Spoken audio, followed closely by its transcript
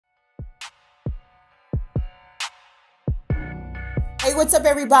Hey, what's up,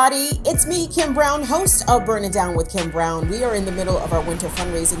 everybody? It's me, Kim Brown, host of Burn It Down with Kim Brown. We are in the middle of our winter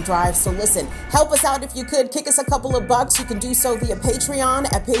fundraising drive, so listen, help us out if you could. Kick us a couple of bucks. You can do so via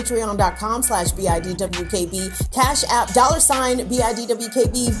Patreon at patreon.com/BIDWKB, Cash App,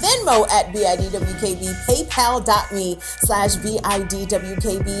 $BIDWKB, Venmo at BIDWKB,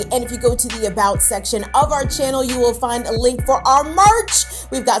 PayPal.me/BIDWKB. And if you go to the About section of our channel, you will find a link for our merch.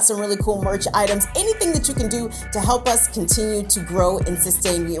 We've got some really cool merch items. Anything that you can do to help us continue to grow and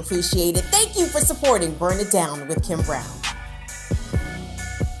sustain, we appreciate it. Thank you for supporting Burn It Down with Kim Brown.